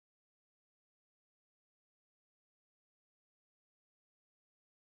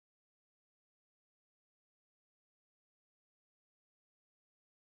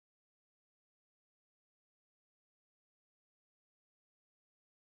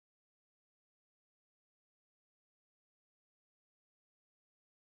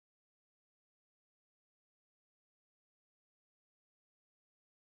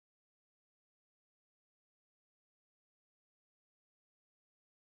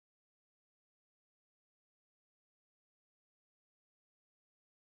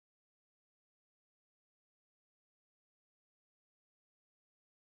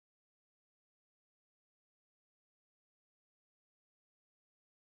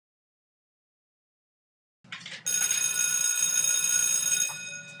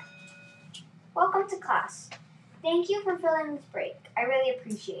to class. Thank you for filling this break. I really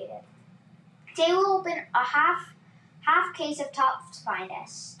appreciate it. Today we'll open a half case of Topps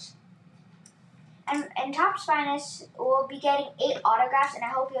Finest. And Topps Finest will be getting 8 autographs, and I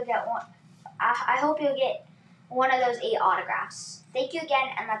hope you'll get one. I hope you'll get one of those 8 autographs. Thank you again,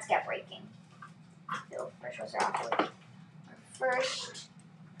 and let's get breaking. So first we'll start off with our first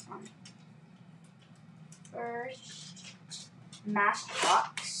masked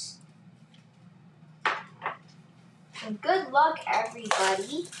box. So good luck,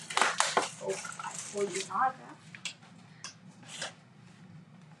 everybody. Oh, I pulled you an autograph.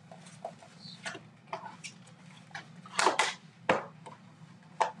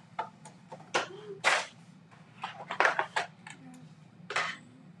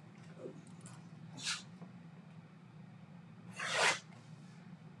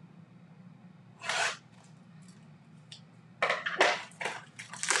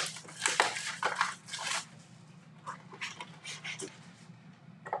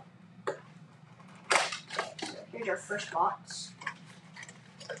 Here's our first box.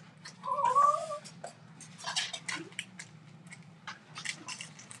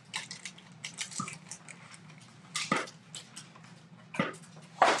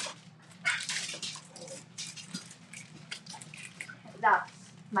 That's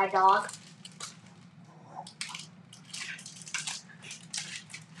my dog.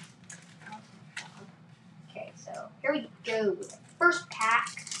 Okay, so here we go. First pack,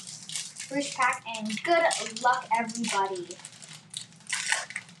 and good luck, everybody.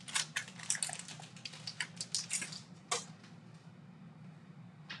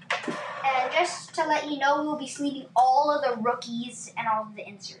 And just to let you know, we'll be sleeving all of the rookies and all of the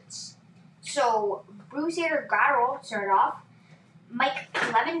inserts. So, Brusdar Graterol started off. Mike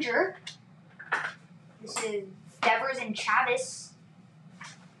Clevinger. This is Devers and Chavis.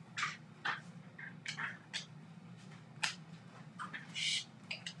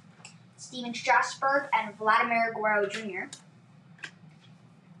 Steven Strasburg and Vladimir Guerrero Jr.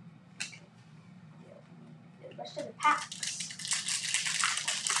 The rest of the packs.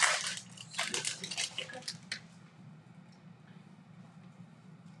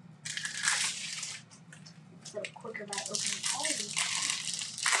 It's a little quicker by opening all of these packs.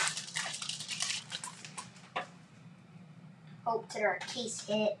 Hope that our case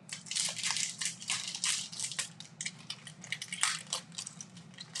hit.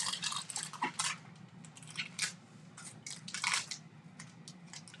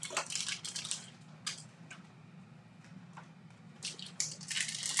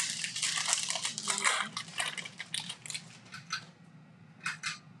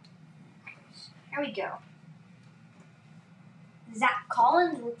 Here we go. Zach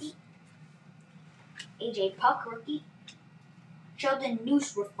Collins, rookie. AJ Puck, rookie. Sheldon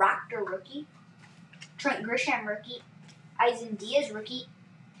Noose, refractor, rookie. Trent Grisham, rookie. Eisen Diaz, rookie.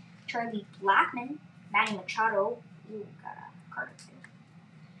 Charlie Blackmon. Manny Machado. Ooh, got a card up there.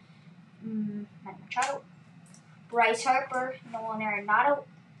 Manny Machado. Bryce Harper. Nolan Arenado.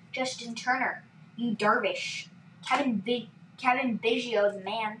 Justin Turner. Yu Darvish. Kevin Biggio, the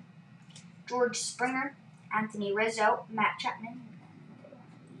man. George Springer, Anthony Rizzo, Matt Chapman.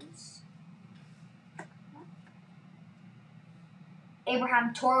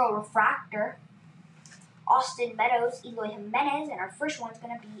 Abraham Toro, refractor. Austin Meadows, Eloy Jimenez, and our first one is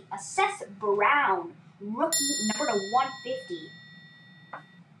going to be a Seth Brown, rookie, number to 150.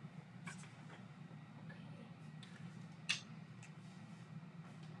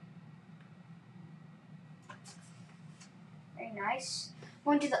 Very nice.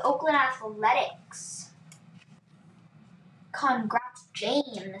 Going to the Oakland Athletics. Congrats,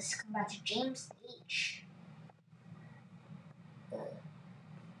 James. Congrats, James H.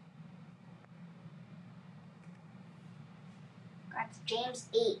 Congrats, James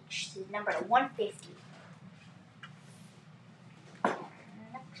H. This is number 150.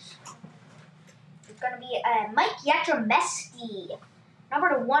 Next is going to be Mike Yastrzemski,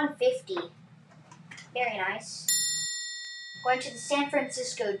 number 150. Very nice. Going to the San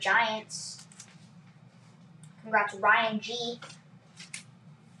Francisco Giants. Congrats, Ryan G.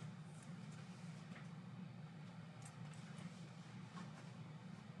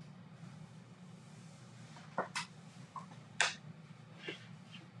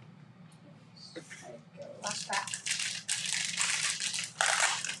 Last pack.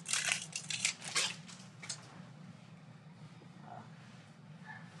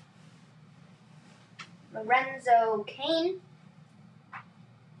 Lorenzo Cain.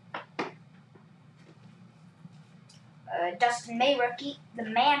 Dustin May, rookie. The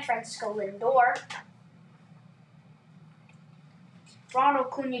man, Francisco Lindor. Ronald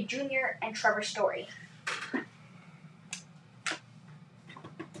Acuna Jr., and Trevor Story.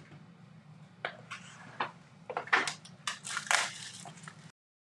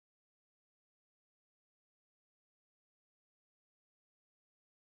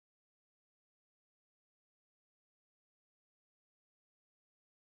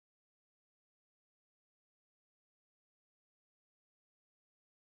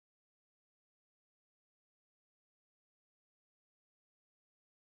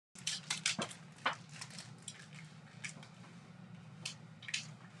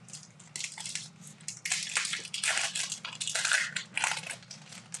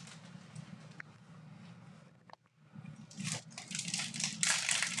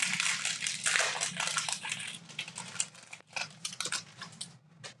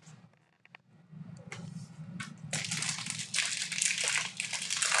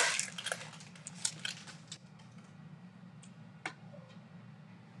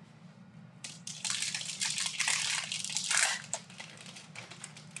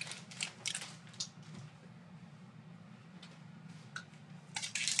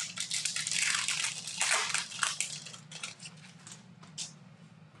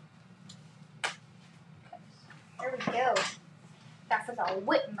 There we go. That for the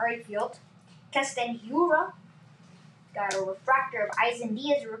Whit Merrifield. Castanjura. Got a refractor of Isan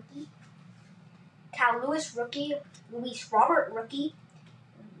Diaz rookie. Cal Lewis rookie. Luis Robert rookie.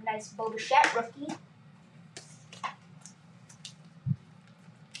 Nice Bo Bichette rookie.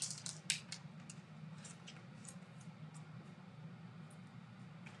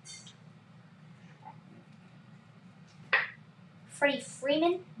 Freddie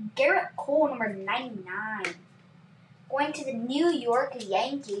Freeman. Garrett Cole, number 99. Going to the New York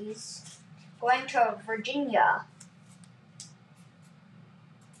Yankees. Going to Virginia.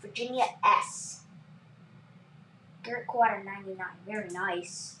 Virginia S. Garrett Cole out of 99. Very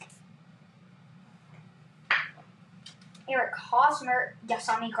nice. Eric Hosmer.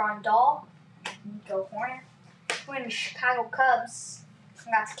 Yasami Grandal. Nico Horner. Going to the Chicago Cubs.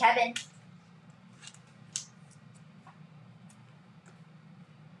 That's Kevin.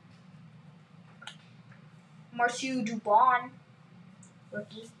 Marcio Dubon,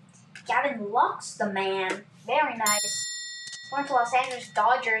 rookie. Gavin Lux, the man. Very nice. Going to Los Angeles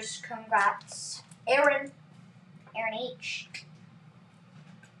Dodgers. Congrats. Aaron H.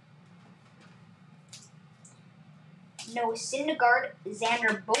 Noah Syndergaard,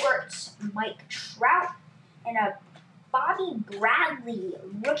 Xander Bogaerts, Mike Trout, and a Bobby Bradley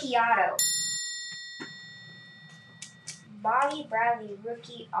rookie auto. Bobby Bradley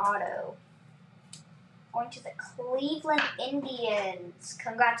rookie auto. Going to the Cleveland Indians.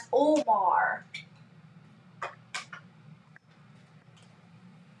 Congrats, Omar.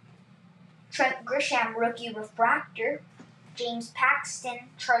 Trent Grisham, rookie refractor. James Paxton,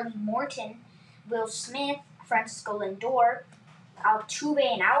 Charlie Morton, Will Smith, Francisco Lindor, Altuve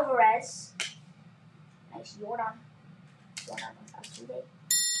and Alvarez. Nice Jordan Altuve.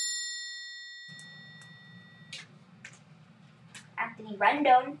 Anthony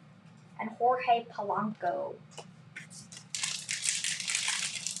Rendon and Jorge Polanco.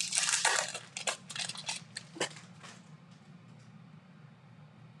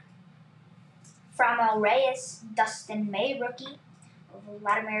 Framil Reyes, Dustin May rookie,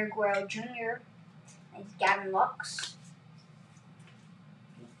 Vladimir Guerrero Jr., and Gavin Lux.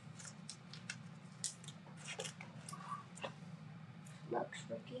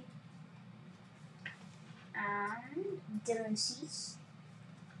 Rookie. And Dylan Cease.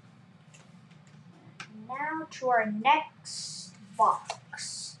 Now to our next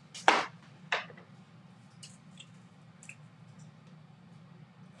box.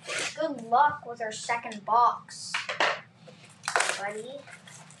 Good luck with our second box, buddy.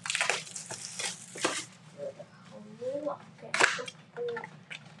 Okay.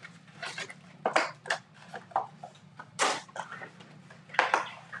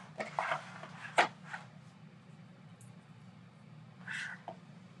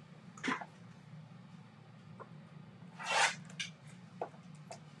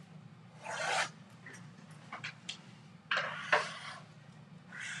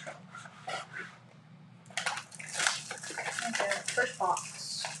 First box.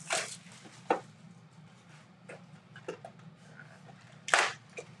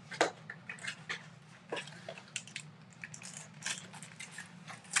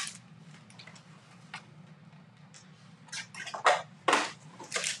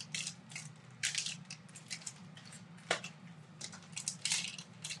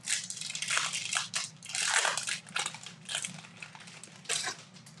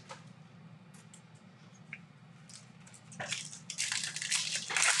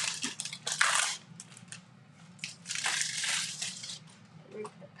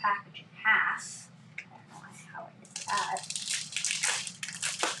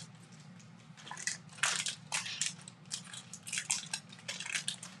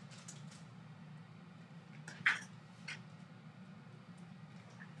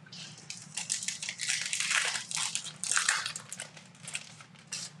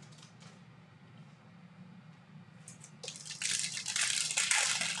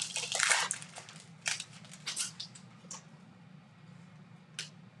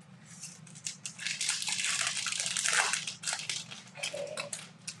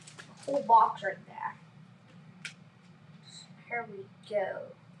 whole box right there. Here we go.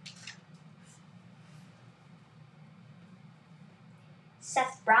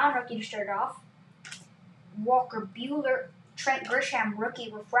 Seth Brown, rookie to start off. Walker Buehler, Trent Grisham,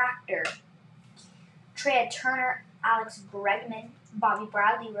 rookie refractor. Trea Turner, Alex Bregman, Bobby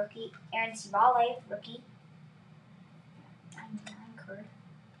Bradley, rookie. Aaron Civale, rookie. 99 card.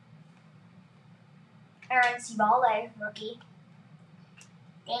 Aaron Civale, rookie.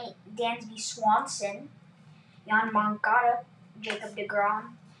 Dansby Swanson, Jan Moncada, Jacob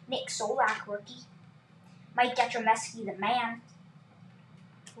deGrom, Nick Solak, rookie. Mike Detromeski, the man.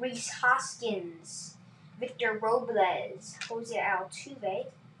 Reese Hoskins, Victor Robles, Jose Altuve.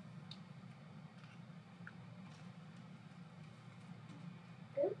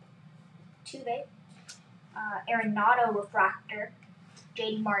 Arenado refractor,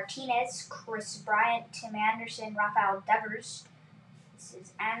 JD Martinez, Chris Bryant, Tim Anderson, Rafael Devers. This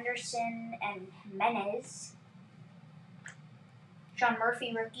is Anderson and Jimenez. Sean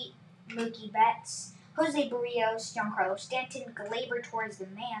Murphy, rookie. Mookie Betts, Jose Barrios, Giancarlo Stanton, Gleyber Torres, the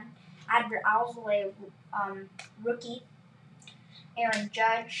man. Adbert Alzolay, rookie. Aaron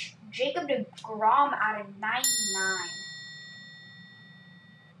Judge, Jacob deGrom out of 99.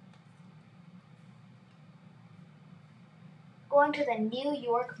 Going to the New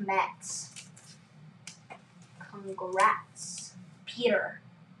York Mets. Congrats, Peter.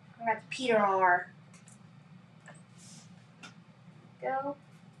 Congrats, Peter R. Go.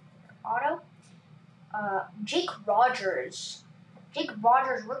 Auto. Jake Rogers. Jake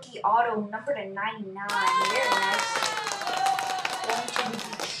Rogers, rookie auto, number to 99. Very nice. Going to the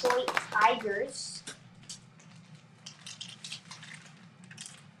Detroit Tigers.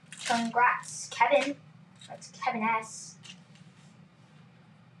 Congrats, Kevin. That's Kevin S.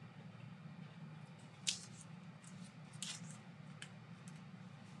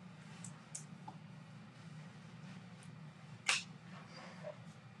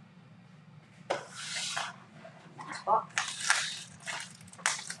 Next box.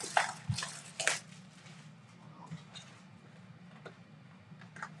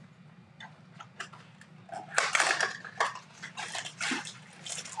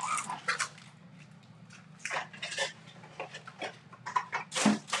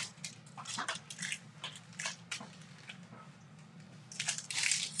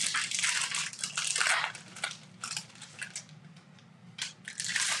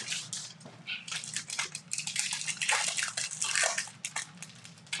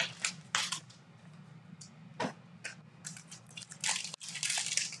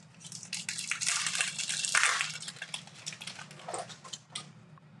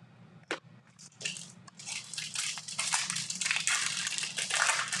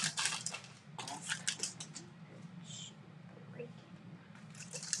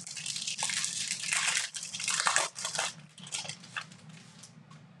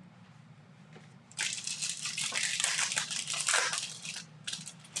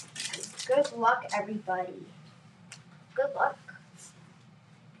 Good luck, everybody. Good luck.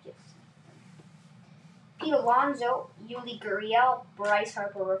 Yes. Pete Alonso, Yuli Gurriel, Bryce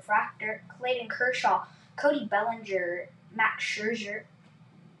Harper refractor, Clayton Kershaw, Cody Bellinger, Max Scherzer.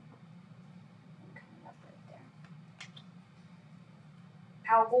 Coming up right there.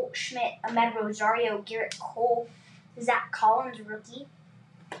 Al Goldschmidt, Ahmed Rosario, Garrett Cole, Zach Collins, rookie.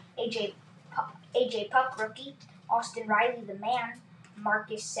 AJ Puck, rookie. Austin Riley, the man.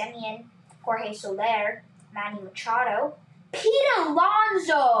 Marcus Semien, Jorge Soler, Manny Machado. Pete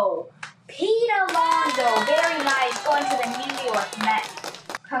Alonso! Pete Alonso, very nice, going to the New York Mets.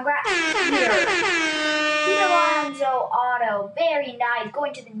 Congrats, Peter. Pete Alonso auto, very nice,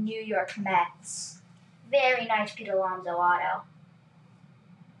 going to the New York Mets. Very nice, Pete Alonso auto.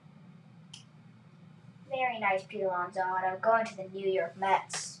 Very nice, Pete Alonso auto, going to the New York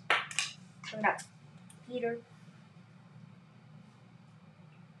Mets. Congrats, Peter.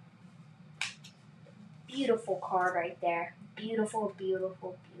 Beautiful card right there. Beautiful,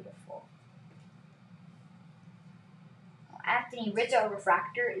 beautiful, beautiful. Anthony Rizzo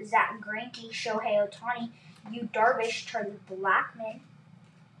refractor, Zach Greinke, Shohei Ohtani, Yu Darvish, Charlie Blackmon,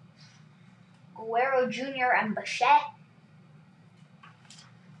 Guerrero Jr. and Bichette,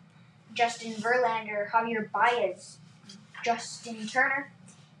 Justin Verlander, Javier Baez, Justin Turner,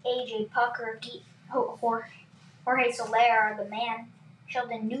 AJ Puck, rookie, Jorge Soler, the man,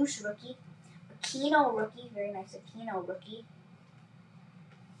 Sheldon Neuse, rookie, Aquino, rookie, very nice Aquino, rookie.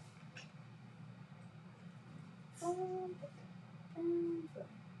 There we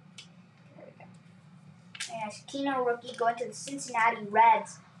go. And Aquino, rookie, going to the Cincinnati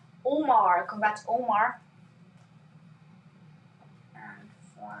Reds. Omar, congrats, Omar. And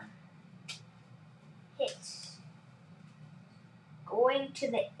 4.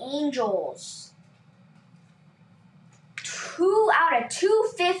 going to the Angels. 2 out of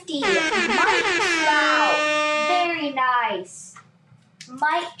 250. Mike Trout. Very nice.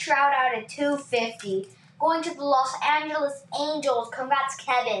 Mike Trout out of 250. Going to the Los Angeles Angels. Congrats,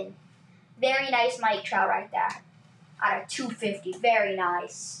 Kevin. Very nice Mike Trout right there. Out of 250. Very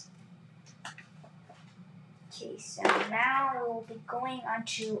nice. Okay, so now we'll be going on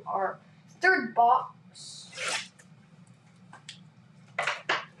to our third box.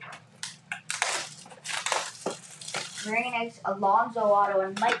 Very nice Alonso auto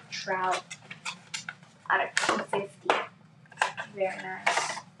and Mike Trout out of 250. Very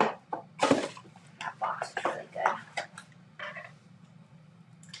nice. That box is really good.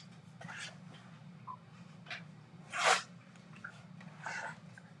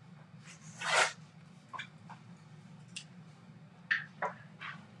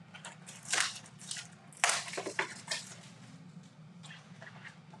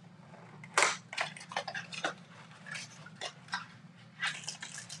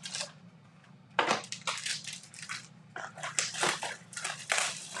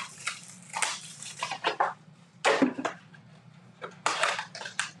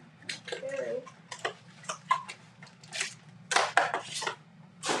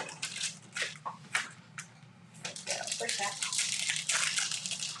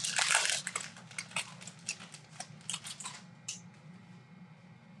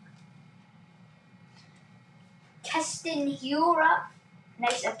 Keston Hiura,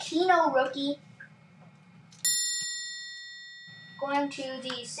 nice Aquino rookie. Going to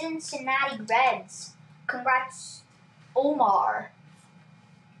the Cincinnati Reds. Congrats, Omar.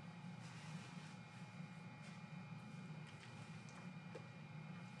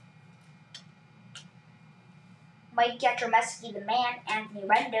 Mike Yastrzemski, the man, Anthony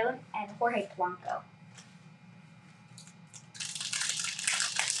Rendon, and Jorge Polanco.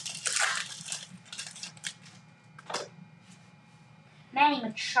 Manny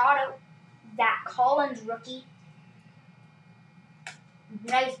Machado, Zach Collins rookie.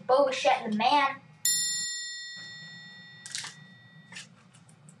 Nice Bo Bichette, the man.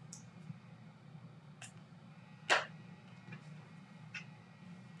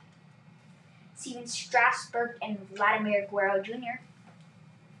 Steven Strasburg and Vladimir Guerrero Jr.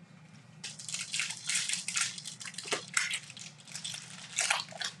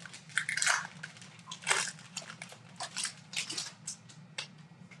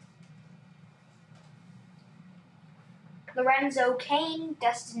 Lorenzo Cain,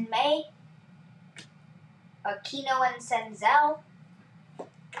 Dustin May, Aquino and Senzel,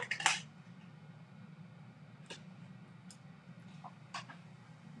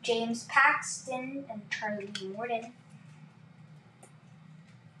 James Paxton and Charlie Morton.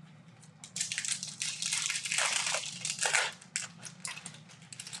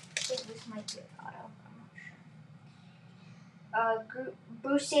 I think this might be an auto, I'm not sure.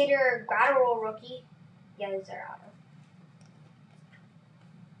 Bruce Sader, Gratterall rookie. Yeah, this is their auto.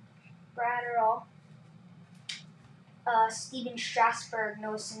 Gratterall. Steven Strasburg,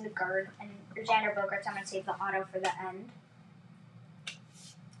 Noah Syndergaard, and Xander Bogaerts. I'm going to save the auto for the end.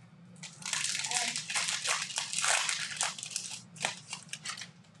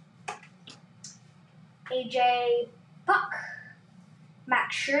 AJ Puck,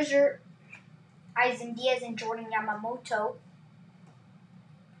 Max Scherzer, Isan Diaz and Jordan Yamamoto,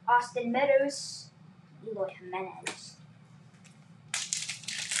 Austin Meadows, Eloy Jimenez.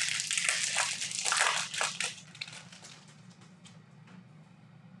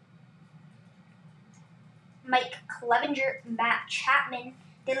 Mike Clevenger, Matt Chapman,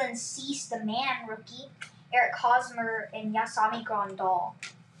 Dylan Cease, the man rookie, Eric Hosmer, and Yasami Grandal.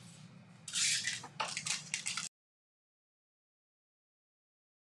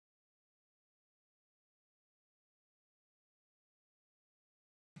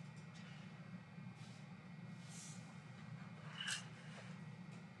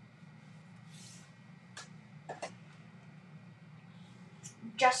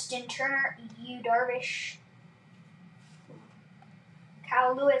 Justin Turner, Yu Darvish,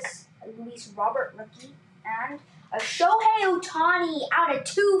 Kyle Lewis, Luis Robert rookie, and a Shohei Ohtani out of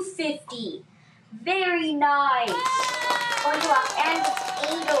 250. Very nice. Going to Los Angeles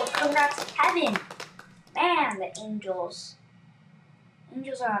Angels. Congrats, Kevin. Man, the Angels.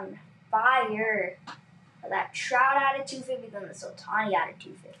 Angels are on fire. That Trout out of 250, then this Ohtani out of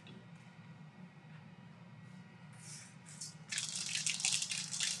 250.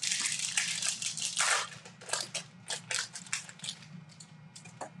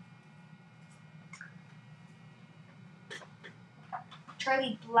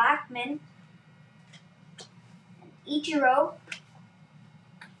 Charlie Blackmon, Ichiro,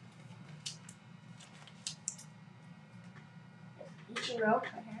 Ichiro.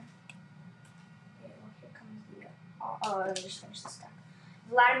 Right here. Okay, well, here comes the. Let me just finish this stuff.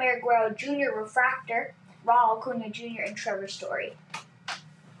 Vladimir Guerrero Jr. Refractor, Ronald Acuna Jr. and Trevor Story.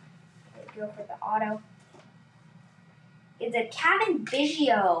 Go for the auto. It's a Kevin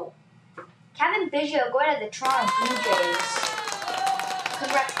Biggio. Kevin Biggio going to the Toronto Blue Jays.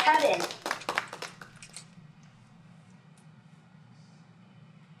 Congrats, Kevin.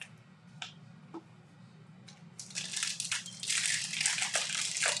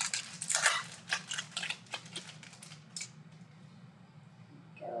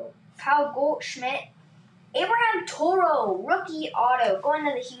 Go. Kyle Goldschmidt. Abraham Toro, rookie auto, going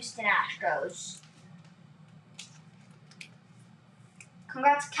to the Houston Astros.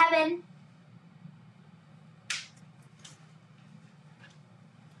 Congrats, Kevin.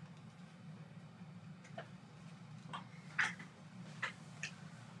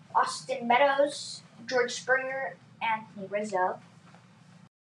 Austin Meadows, George Springer, Anthony Rizzo.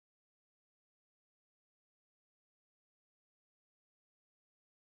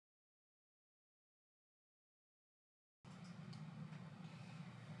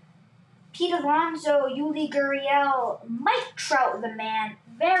 Pete Alonso, Yuli Gurriel, Mike Trout, the man.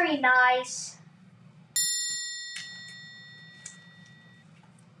 Very nice.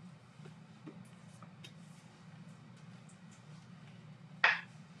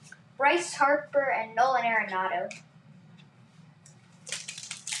 Bryce Harper and Nolan Arenado.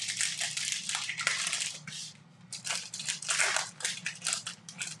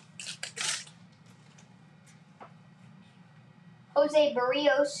 Jose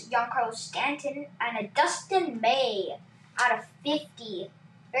Barrios, Giancarlo Stanton, and a Dustin May out of 50.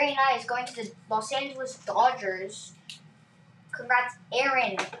 Very nice, going to the Los Angeles Dodgers. Congrats,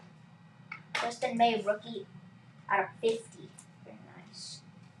 Aaron. Dustin May, rookie out of 50. Very nice.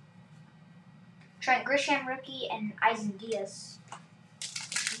 Trent Grisham, rookie, and Isan Diaz.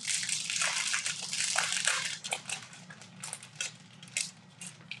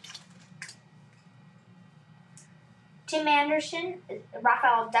 Tim Anderson,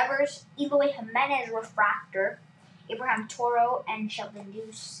 Rafael Devers, Eloy Jimenez Refractor, Abraham Toro, and Sheldon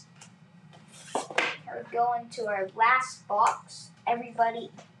Deuce. We're going to our last box.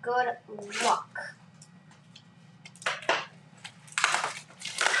 Everybody, good luck.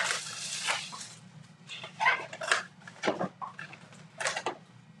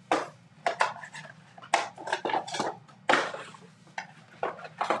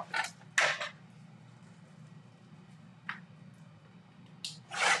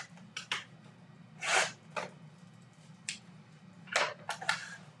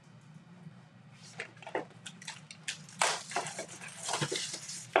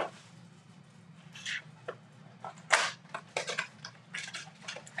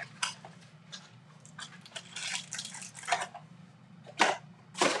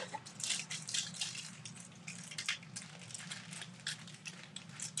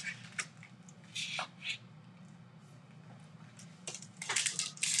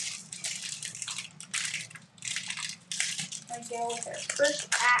 We go with our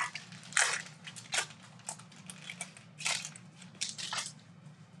first pack.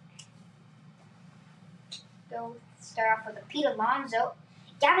 Go start off with a Pete Alonso,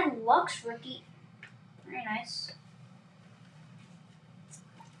 Gavin Lux rookie. Very nice.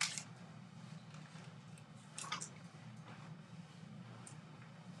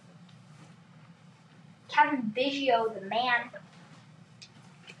 Kevin Biggio, the man.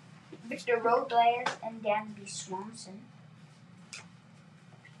 Victor Robles and Dansby Swanson.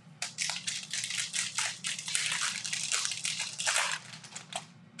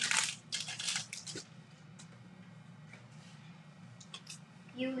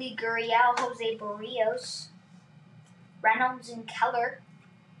 Yuli Gurriel, Jose Barrios, Reynolds and Keller,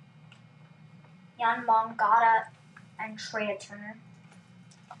 Jan Mangata, and Trea Turner.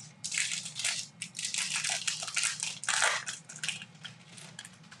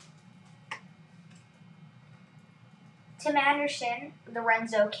 Tim Anderson,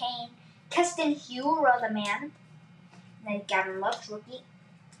 Lorenzo Cain, Keston Hiura, the man, and then Gavin Lux, rookie.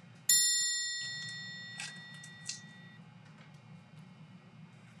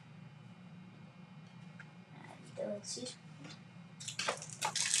 And Dylan Cease.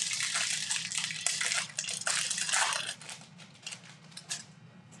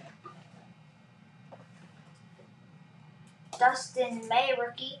 Dustin May,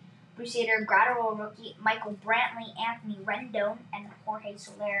 rookie. Crusader Gratterall, rookie. Michael Brantley, Anthony Rendon, and Jorge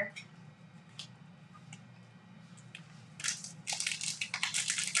Soler.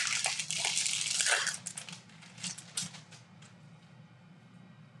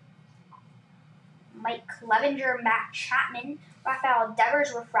 Mike Clevenger, Matt Chapman, Rafael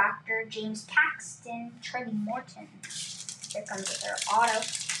Devers refractor, James Paxton, Charlie Morton. Here comes their auto.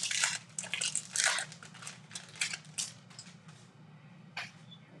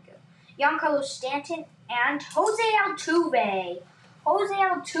 Giancarlo Stanton and Jose Altuve. Jose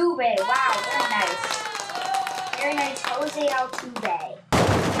Altuve. Wow, very nice. Very nice, Jose Altuve.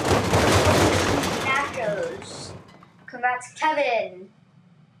 Nationals. Congrats, Kevin.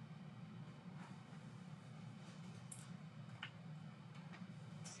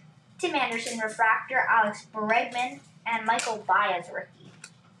 Tim Anderson refractor, Alex Bregman, and Michael Baez rookie.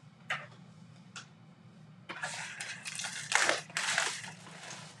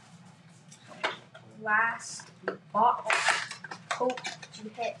 Last bottle. Hope to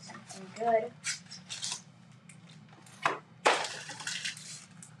hit something good.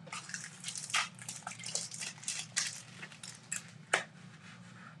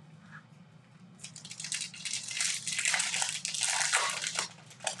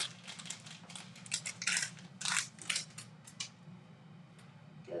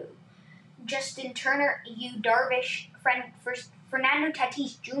 Justin Turner, Yu Darvish, Fernando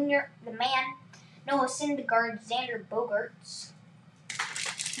Tatis Jr., the man, Noah Syndergaard, Xander Bogaerts.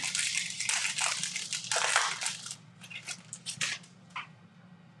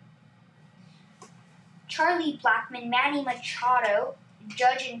 Charlie Blackmon, Manny Machado,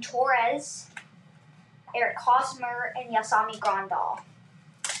 Judge and Torres, Eric Hosmer, and Yasami Grandal.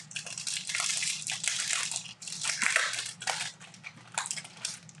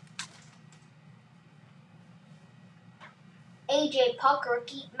 AJ Puck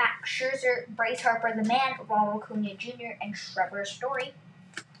rookie, Max Scherzer, Bryce Harper the man, Ronald Acuna Jr., and Trevor Story.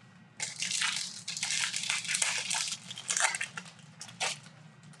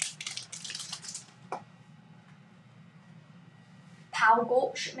 Paul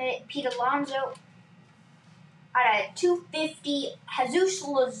Goldschmidt, Pete Alonso. At a 250, Jesus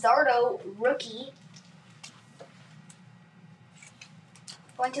Luzardo rookie.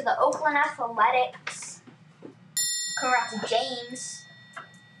 Going to the Oakland Athletics. Congrats, James.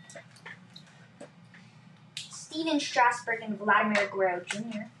 Steven Strasburg and Vladimir Guerrero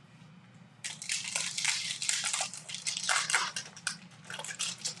Jr.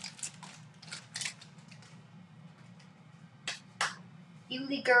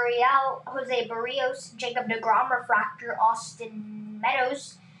 Yuli Gurriel, Jose Barrios, Jacob deGrom refractor, Austin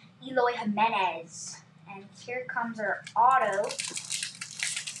Meadows, Eloy Jimenez. And here comes our auto.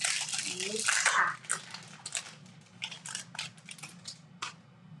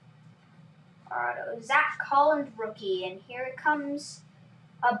 Zach Collins rookie, and here it comes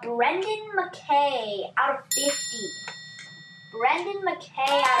a Brendan McKay out of 50. Brendan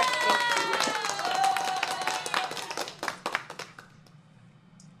McKay out of 50.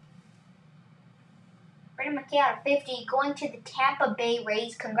 Brendan McKay out of 50 going to the Tampa Bay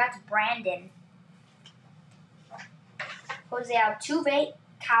Rays. Congrats, Brandon. Jose Altuve,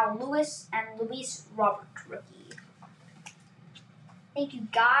 Kyle Lewis, and Luis Robert rookie. Thank you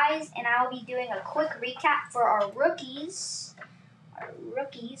guys, and I'll be doing a quick recap for our rookies.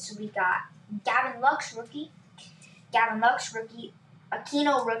 We got Gavin Lux rookie,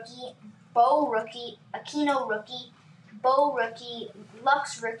 Aquino rookie, Bo rookie, Aquino rookie, Bo rookie,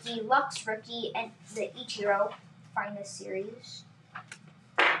 Lux rookie, and the Ichiro Finest series.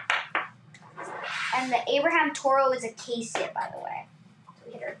 And the Abraham Toro is a case hit, by the way. So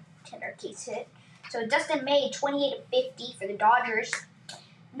we hit our case hit. So Dustin May, 28 of 50 for the Dodgers.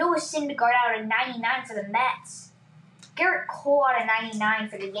 Noah Syndergaard out of 99 for the Mets. Garrett Cole out of 99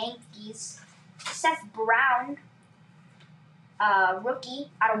 for the Yankees. Seth Brown,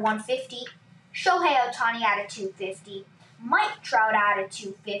 rookie, out of 150. Shohei Ohtani out of 250. Mike Trout out of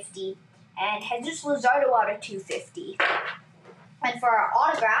 250. And Jesus Luzardo out of 250. And for our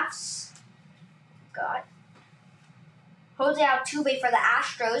autographs, got Jose Altuve for the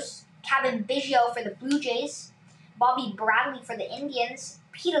Astros. Kevin Biggio for the Blue Jays, Bobby Bradley for the Indians,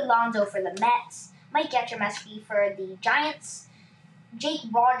 Pete Alonso for the Mets, Mike Yastrzemski for the Giants, Jake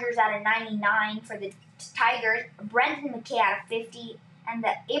Rogers out of 99 for the Tigers, Brendan McKay out of 50, and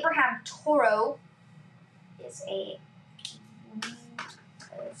the Abraham Toro is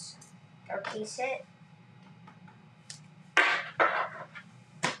our case hit.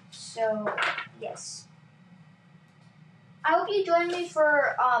 So, yes. I hope you join me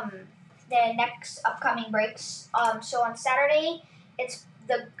for the next upcoming breaks. So on Saturday, it's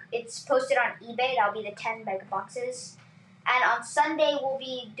posted on eBay. That'll be the 10 mega boxes. And on Sunday, we'll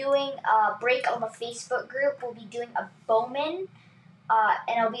be doing a break on the Facebook group. We'll be doing a Bowman,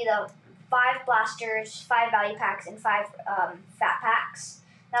 and it'll be the 5 blasters, 5 value packs, and 5 fat packs.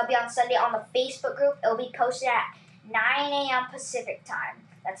 That'll be on Sunday on the Facebook group. It'll be posted at 9 a.m. Pacific time.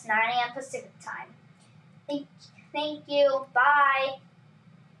 That's 9 a.m. Pacific time. Thank you. Bye.